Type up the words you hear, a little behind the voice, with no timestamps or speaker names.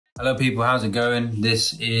Hello people, how's it going?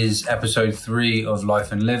 This is episode 3 of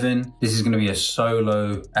Life and Living. This is going to be a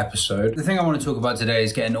solo episode. The thing I want to talk about today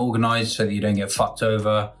is getting organized so that you don't get fucked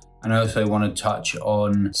over. And I also want to touch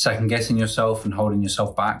on second guessing yourself and holding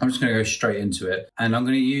yourself back. I'm just going to go straight into it. And I'm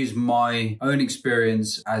going to use my own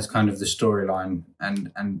experience as kind of the storyline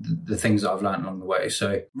and the things that I've learned along the way.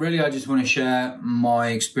 So really, I just want to share my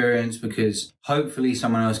experience because hopefully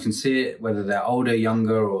someone else can see it, whether they're older,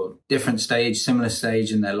 younger, or different stage, similar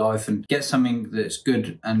stage in their life, and get something that's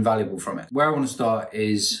good and valuable from it. Where I want to start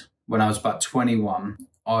is when I was about 21.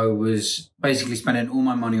 I was basically spending all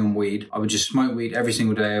my money on weed. I would just smoke weed every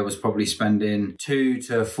single day. I was probably spending £200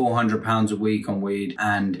 to £400 a week on weed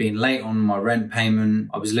and being late on my rent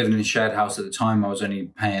payment. I was living in a shared house at the time. I was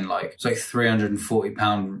only paying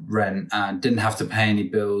 £340 rent and didn't have to pay any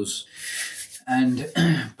bills, and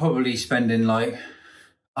probably spending like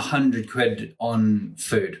 100 quid on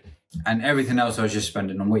food. And everything else I was just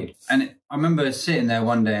spending on weed. And I remember sitting there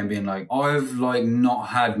one day and being like, I've not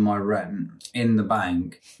had my rent in the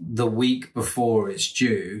bank the week before it's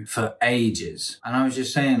due for ages. And I was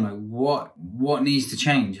just saying what needs to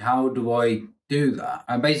change? How do I do that?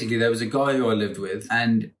 And basically there was a guy who I lived with,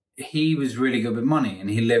 and he was really good with money and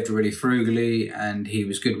he lived really frugally and he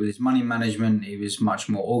was good with his money management. He was much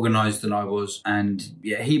more organized than I was. And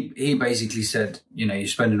yeah, he basically said, you're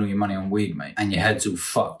spending all your money on weed, mate, and your head's all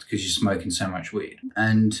fucked because you're smoking so much weed.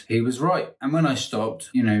 And he was right. And when I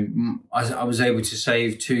stopped, I was able to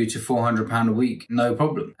save £200 to £400 a week, no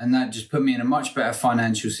problem. And that just put me in a much better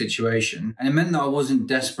financial situation. And it meant that I wasn't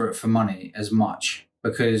desperate for money as much.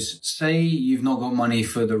 Because say you've not got money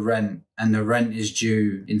for the rent and the rent is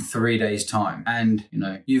due in 3 days' time, and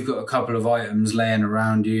you've got a couple of items laying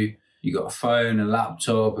around you. You got a phone, a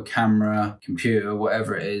laptop, a camera, computer,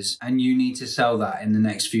 whatever it is, and you need to sell that in the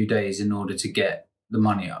next few days in order to get the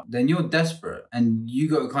money up. Then you're desperate and you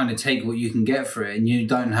got to kind of take what you can get for it, and you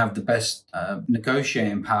don't have the best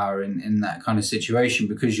negotiating power in that kind of situation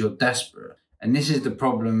because you're desperate. And this is the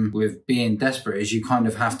problem with being desperate, is you kind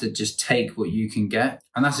of have to just take what you can get.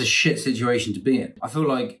 And that's a shit situation to be in. I feel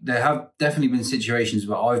like there have definitely been situations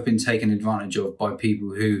where I've been taken advantage of by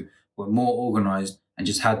people who were more organized and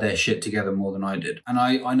just had their shit together more than I did. And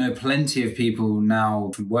I know plenty of people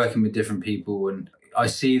now from working with different people, and I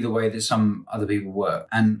see the way that some other people work.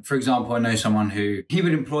 And for example, I know someone he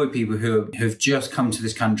would employ people who have just come to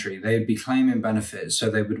this country. They'd be claiming benefits, so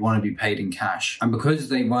they would want to be paid in cash. And because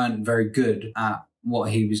they weren't very good at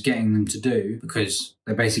what he was getting them to do, because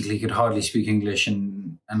they basically could hardly speak English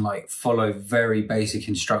and follow very basic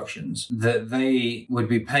instructions, that they would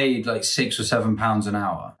be paid like £6 or £7 an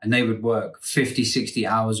hour, and they would work 50, 60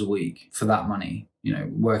 hours a week for that money,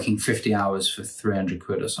 working 50 hours for 300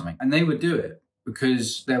 quid or something. And they would do it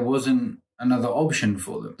because there wasn't another option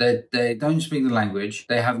for them. They don't speak the language.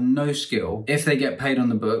 They have no skill. If they get paid on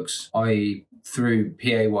the books, i.e. through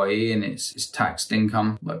PAYE and it's taxed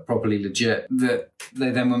income, properly legit, that they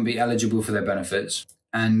then wouldn't be eligible for their benefits.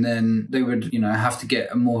 And then they would, have to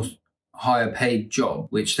get a more higher paid job,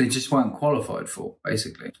 which they just weren't qualified for,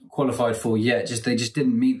 basically. Qualified for yet, they just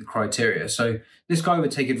didn't meet the criteria. So this guy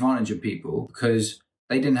would take advantage of people because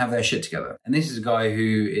they didn't have their shit together. And this is a guy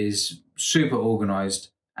who is super organized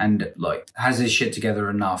and has his shit together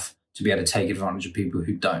enough to be able to take advantage of people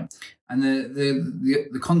who don't. And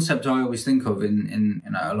the concept I always think of in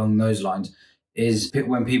along those lines is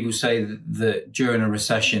when people say that during a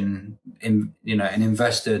recession, an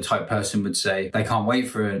investor type person would say they can't wait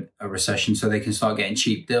for a recession so they can start getting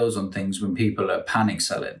cheap deals on things when people are panic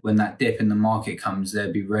selling. When that dip in the market comes,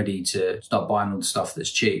 they'll be ready to start buying all the stuff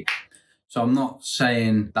that's cheap. So I'm not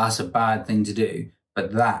saying that's a bad thing to do,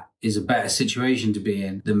 but that is a better situation to be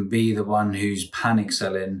in than be the one who's panic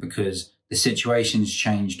selling because the situation's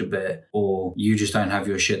changed a bit or you just don't have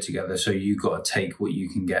your shit together, so you got to take what you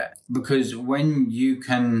can get. Because when you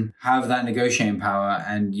can have that negotiating power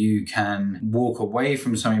and you can walk away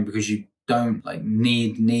from something because you don't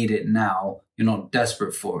need it now, you're not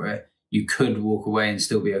desperate for it, you could walk away and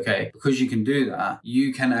still be okay. Because you can do that,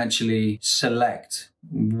 you can actually select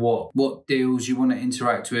what deals you want to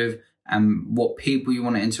interact with and what people you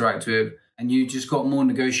want to interact with. And you just got more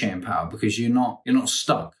negotiating power because you're not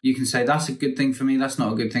stuck. You can say, that's a good thing for me, that's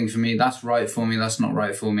not a good thing for me, that's right for me, that's not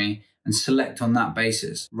right for me, and select on that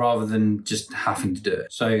basis rather than just having to do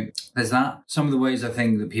it. So there's that. Some of the ways I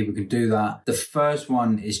think that people can do that. The first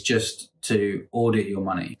one is just to audit your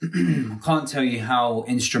money. I can't tell you how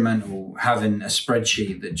instrumental having a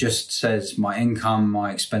spreadsheet that just says my income,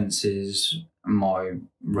 my expenses, my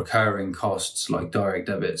recurring costs like direct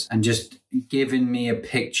debits, and just giving me a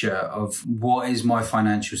picture of what is my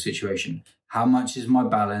financial situation. How much is my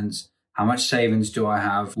balance? How much savings do I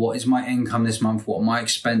have? What is my income this month? What are my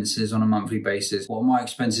expenses on a monthly basis? What are my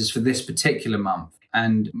expenses for this particular month?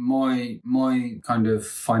 And my kind of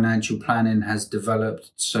financial planning has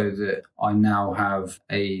developed so that I now have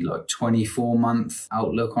a 24-month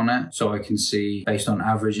outlook on it. So I can see, based on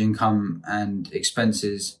average income and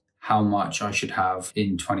expenses, how much I should have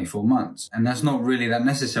in 24 months. And that's not really that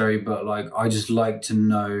necessary, but I just like to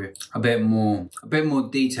know a bit more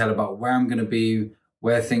detail about where I'm going to be,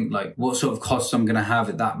 what sort of costs I'm going to have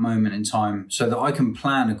at that moment in time, so that I can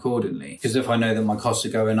plan accordingly. Because if I know that my costs are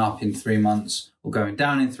going up in 3 months or going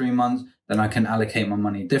down in 3 months, then I can allocate my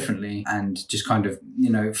money differently and just kind of,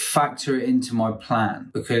 factor it into my plan.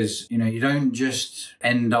 Because, you don't just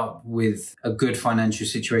end up with a good financial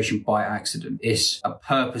situation by accident. It's a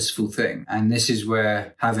purposeful thing. And this is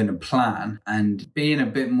where having a plan and being a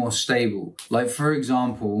bit more stable, for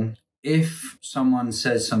example, if someone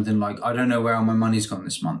says something like, I don't know where all my money's gone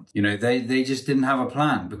this month, they just didn't have a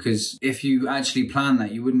plan. Because if you actually plan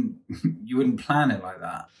that, you wouldn't plan it like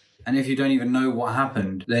that. And if you don't even know what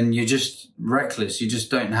happened, then you're just reckless. You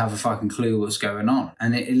just don't have a fucking clue what's going on.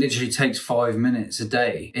 And it literally takes 5 minutes a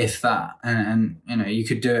day, if that. And you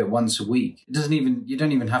could do it once a week. You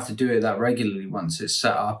don't even have to do it that regularly once it's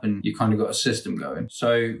set up and you kind of got a system going.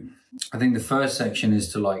 So I think the first section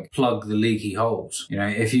is to plug the leaky holes.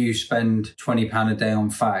 If you spend £20 a day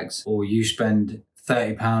on fags, or you spend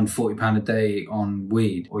 £30, £40 a day on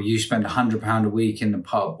weed, or you spend £100 a week in the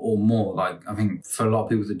pub or more. I think for a lot of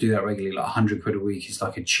people that do that regularly, £100 a week is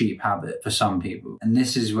a cheap habit for some people. And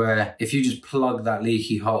this is where, if you just plug that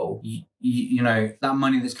leaky hole, that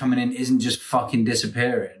money that's coming in isn't just fucking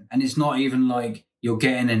disappearing. And it's not even you're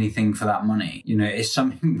getting anything for that money. It's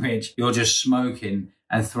something which you're just smoking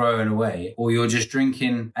and throwing away, or you're just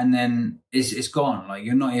drinking and then it's gone.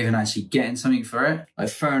 You're not even actually getting something for it.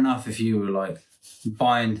 Fair enough if you were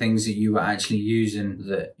buying things that you were actually using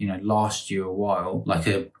that last you a while, like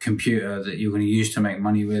a computer that you're going to use to make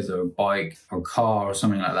money with, or a bike or a car or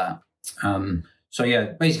something like that. So yeah,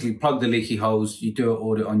 basically plug the leaky holes. You do an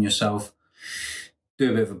audit on yourself,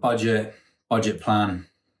 do a bit of a budget plan.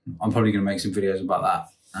 I'm probably going to make some videos about that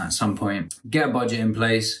at some point. Get a budget in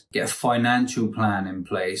place, get a financial plan in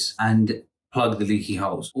place, and plug the leaky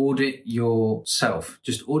holes. Audit yourself.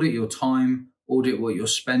 Just audit your time, audit what you're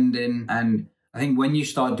spending. And I think when you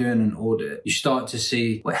start doing an audit, you start to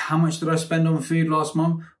see, wait, how much did I spend on food last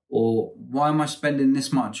month? Or why am I spending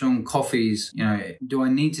this much on coffees? Do I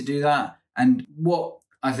need to do that? And what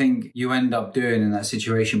I think you end up doing in that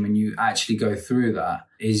situation when you actually go through that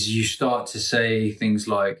is you start to say things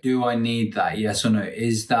like, do I need that? Yes or no?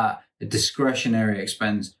 Is that a discretionary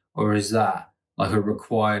expense, or is that a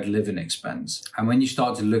required living expense? And when you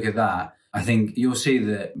start to look at that, I think you'll see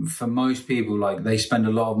that for most people, they spend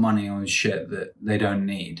a lot of money on shit that they don't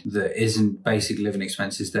need, that isn't basic living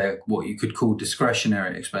expenses. They're what you could call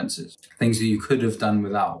discretionary expenses, things that you could have done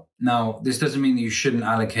without. Now, this doesn't mean that you shouldn't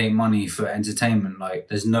allocate money for entertainment.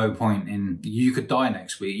 There's no point in, you could die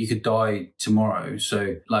next week, you could die tomorrow.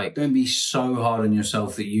 So don't be so hard on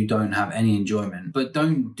yourself that you don't have any enjoyment, but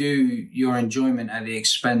don't do your enjoyment at the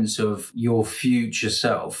expense of your future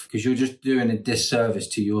self, because you're just doing a disservice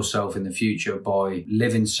to yourself in the future by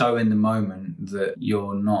living so in the moment that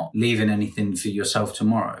you're not leaving anything for yourself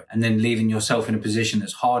tomorrow, and then leaving yourself in a position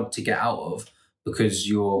that's hard to get out of because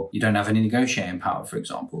you don't have any negotiating power, for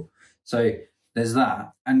example. So there's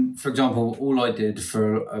that. And for example, all I did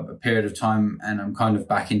for a period of time, and I'm kind of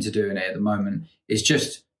back into doing it at the moment, is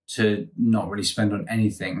just to not really spend on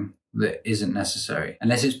anything that isn't necessary.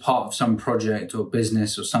 Unless it's part of some project or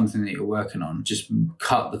business or something that you're working on, just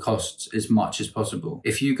cut the costs as much as possible.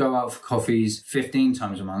 If you go out for coffees 15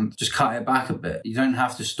 times a month, just cut it back a bit. You don't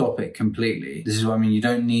have to stop it completely. This is what I mean. You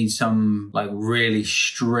don't need some really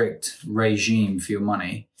strict regime for your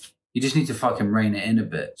money. You just need to fucking rein it in a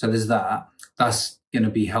bit. So there's that. That's going to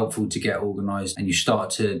be helpful to get organized, and you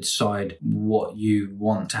start to decide what you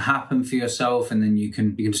want to happen for yourself, and then you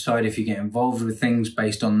can decide if you get involved with things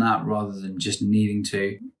based on that rather than just needing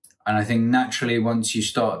to. And I think naturally, once you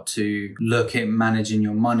start to look at managing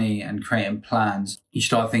your money and creating plans, you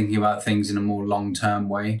start thinking about things in a more long-term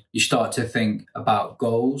way. You start to think about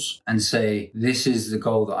goals and say, this is the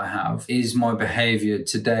goal that I have. Is my behavior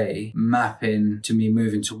today mapping to me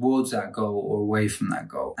moving towards that goal or away from that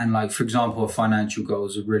goal? And for example, a financial goal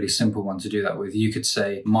is a really simple one to do that with. You could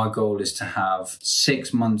say, my goal is to have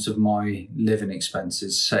 6 months of my living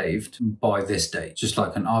expenses saved by this date. Just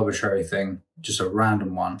an arbitrary thing, just a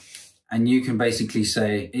random one. And you can basically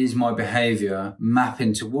say, is my behavior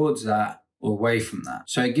mapping towards that, or away from that.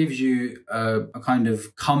 So it gives you a kind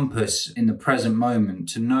of compass in the present moment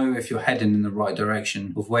to know if you're heading in the right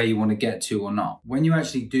direction of where you want to get to or not. When you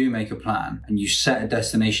actually do make a plan and you set a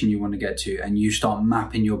destination you want to get to and you start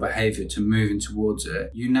mapping your behavior to moving towards it,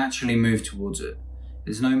 you naturally move towards it.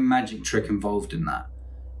 There's no magic trick involved in that.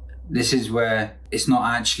 This is where it's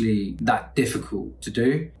not actually that difficult to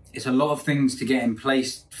do. It's a lot of things to get in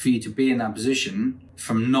place for you to be in that position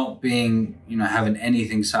from not being, having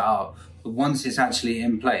anything set up. But once it's actually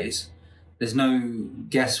in place, there's no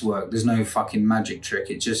guesswork, there's no fucking magic trick.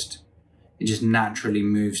 It just naturally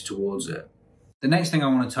moves towards it. The next thing I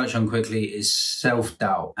want to touch on quickly is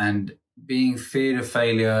self-doubt and being feared of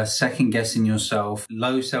failure, second guessing yourself,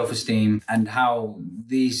 low self-esteem, and how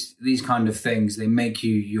these kind of things, they make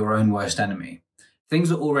you your own worst enemy.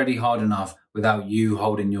 Things are already hard enough without you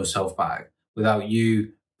holding yourself back, without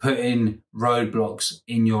you putting roadblocks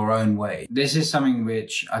in your own way. This is something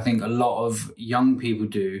which I think a lot of young people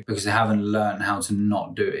do because they haven't learned how to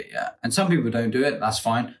not do it yet. And some people don't do it, that's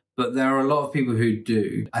fine. But there are a lot of people who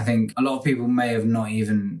do. I think a lot of people may have not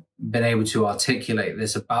even been able to articulate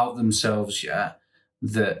this about themselves yet,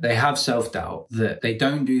 that they have self-doubt, that they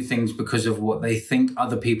don't do things because of what they think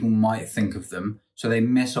other people might think of them. So they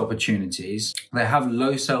miss opportunities. They have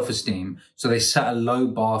low self-esteem, so they set a low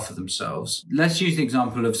bar for themselves. Let's use the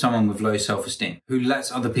example of someone with low self-esteem who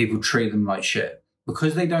lets other people treat them like shit.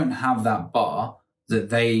 Because they don't have that bar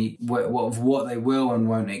that what they will and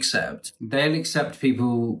won't accept, they'll accept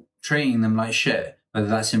people treating them like shit, whether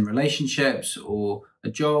that's in relationships or a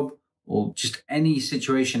job or just any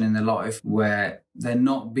situation in their life where they're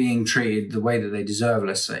not being treated the way that they deserve,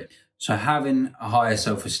 let's say. So having a higher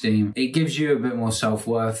self-esteem, it gives you a bit more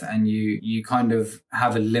self-worth, and you kind of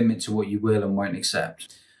have a limit to what you will and won't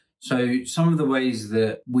accept. So some of the ways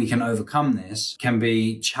that we can overcome this can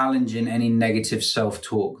be challenging any negative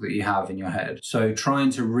self-talk that you have in your head. So trying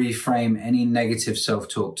to reframe any negative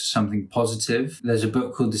self-talk to something positive. There's a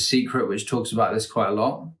book called The Secret which talks about this quite a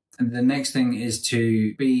lot. And the next thing is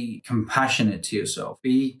to be compassionate to yourself.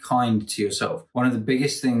 Be kind to yourself. One of the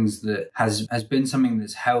biggest things that has been something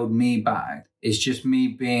that's held me back is just me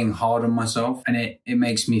being hard on myself. And it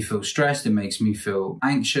makes me feel stressed. It makes me feel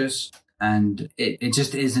anxious. And it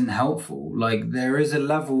just isn't helpful. Like, there is a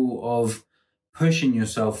level of pushing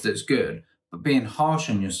yourself that's good, but being harsh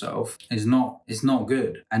on yourself is not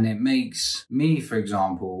good. And it makes me, for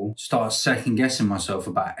example, start second guessing myself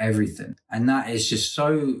about everything. And that is just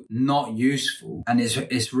so not useful. And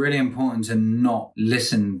it's really important to not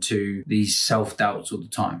listen to these self-doubts all the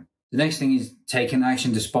time. The next thing is taking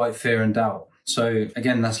action despite fear and doubt. So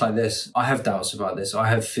again, that's like this. I have doubts about this. I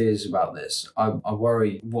have fears about this. I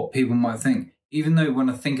worry what people might think. Even though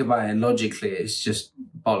when I think about it logically, it's just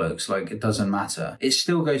bollocks, like it doesn't matter. It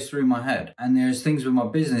still goes through my head. And there's things with my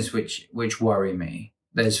business which worry me.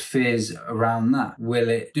 There's fears around that. Will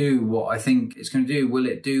it do what I think it's going to do? Will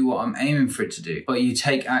it do what I'm aiming for it to do? But you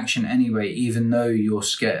take action anyway, even though you're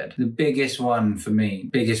scared. The biggest one for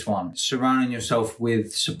me, surrounding yourself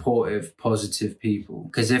with supportive, positive people.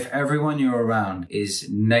 Because if everyone you're around is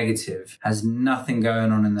negative, has nothing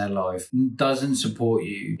going on in their life, doesn't support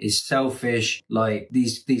you, is selfish, like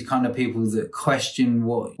these kind of people that question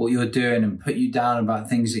what you're doing and put you down about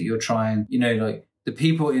things that you're trying, like, the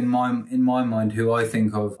people in my mind who I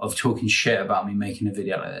think of talking shit about me making a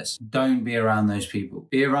video like this, don't be around those people.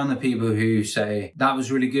 Be around the people who say, that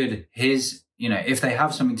was really good. Here's, if they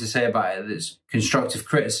have something to say about it that's constructive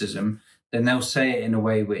criticism, then they'll say it in a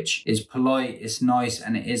way which is polite, it's nice,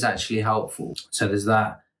 and it is actually helpful. So there's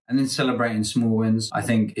that. And then celebrating small wins. I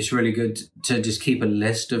think it's really good to just keep a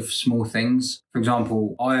list of small things. For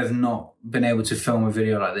example, I have not been able to film a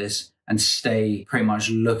video like this and stay pretty much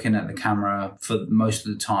looking at the camera for most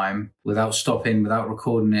of the time without stopping, without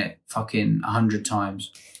recording it fucking 100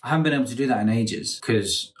 times. I haven't been able to do that in ages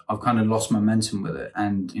because I've kind of lost momentum with it.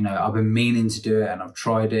 And, I've been meaning to do it and I've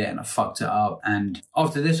tried it and I fucked it up. And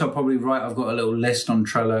after this, I'll probably write, I've got a little list on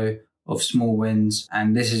Trello of small wins,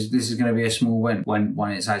 and this is going to be a small win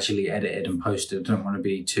when it's actually edited and posted. I don't want to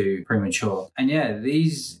be too premature. And yeah,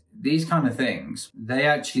 these kind of things, they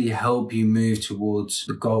actually help you move towards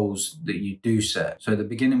the goals that you do set. So at the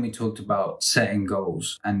beginning, we talked about setting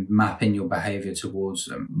goals and mapping your behavior towards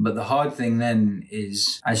them. But the hard thing then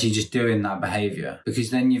is actually just doing that behavior, because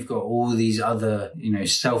then you've got all these other,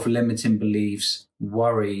 self-limiting beliefs,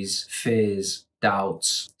 worries, fears,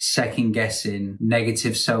 doubts, second guessing,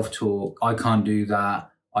 negative self-talk. I can't do that.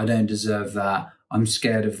 I don't deserve that. I'm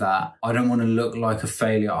scared of that. I don't want to look like a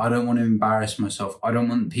failure. I don't want to embarrass myself. I don't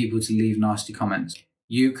want people to leave nasty comments.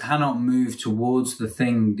 You cannot move towards the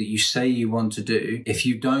thing that you say you want to do if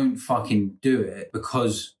you don't fucking do it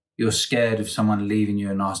because you're scared of someone leaving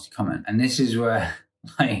you a nasty comment. And this is where,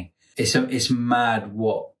 like, it's mad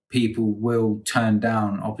what people will turn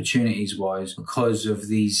down opportunities wise because of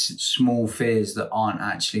these small fears that aren't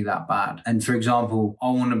actually that bad. And for example,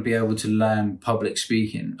 I want to be able to learn public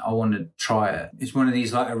speaking. I want to try it. It's one of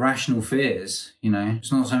these like irrational fears, you know.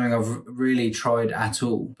 It's not something I've really tried at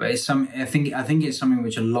all, but it's I think it's something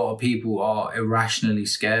which a lot of people are irrationally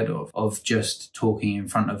scared of just talking in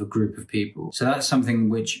front of a group of people. So that's something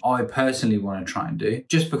which I personally want to try and do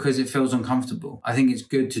just because it feels uncomfortable. I think it's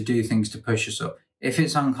good to do things to push yourself. If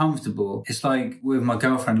it's uncomfortable, it's like with my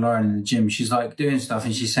girlfriend Lauren in the gym, she's like doing stuff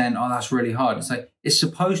and she's saying, oh, that's really hard. It's like, it's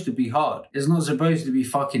supposed to be hard. It's not supposed to be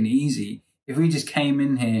fucking easy. If we just came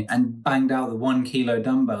in here and banged out the 1 kilo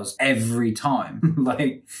dumbbells every time,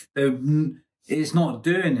 like, it's not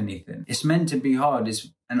doing anything. It's meant to be hard.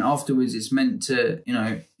 And afterwards, it's meant to, you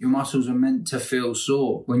know, your muscles are meant to feel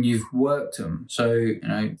sore when you've worked them. So, you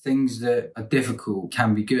know, things that are difficult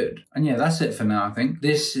can be good. And yeah, that's it for now, I think.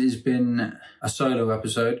 This has been a solo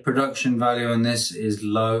episode. Production value on this is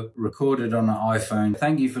low, recorded on an iPhone.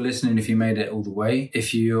 Thank you for listening if you made it all the way.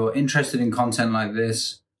 If you're interested in content like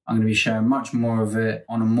this, I'm going to be sharing much more of it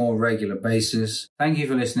on a more regular basis. Thank you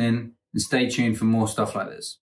for listening and stay tuned for more stuff like this.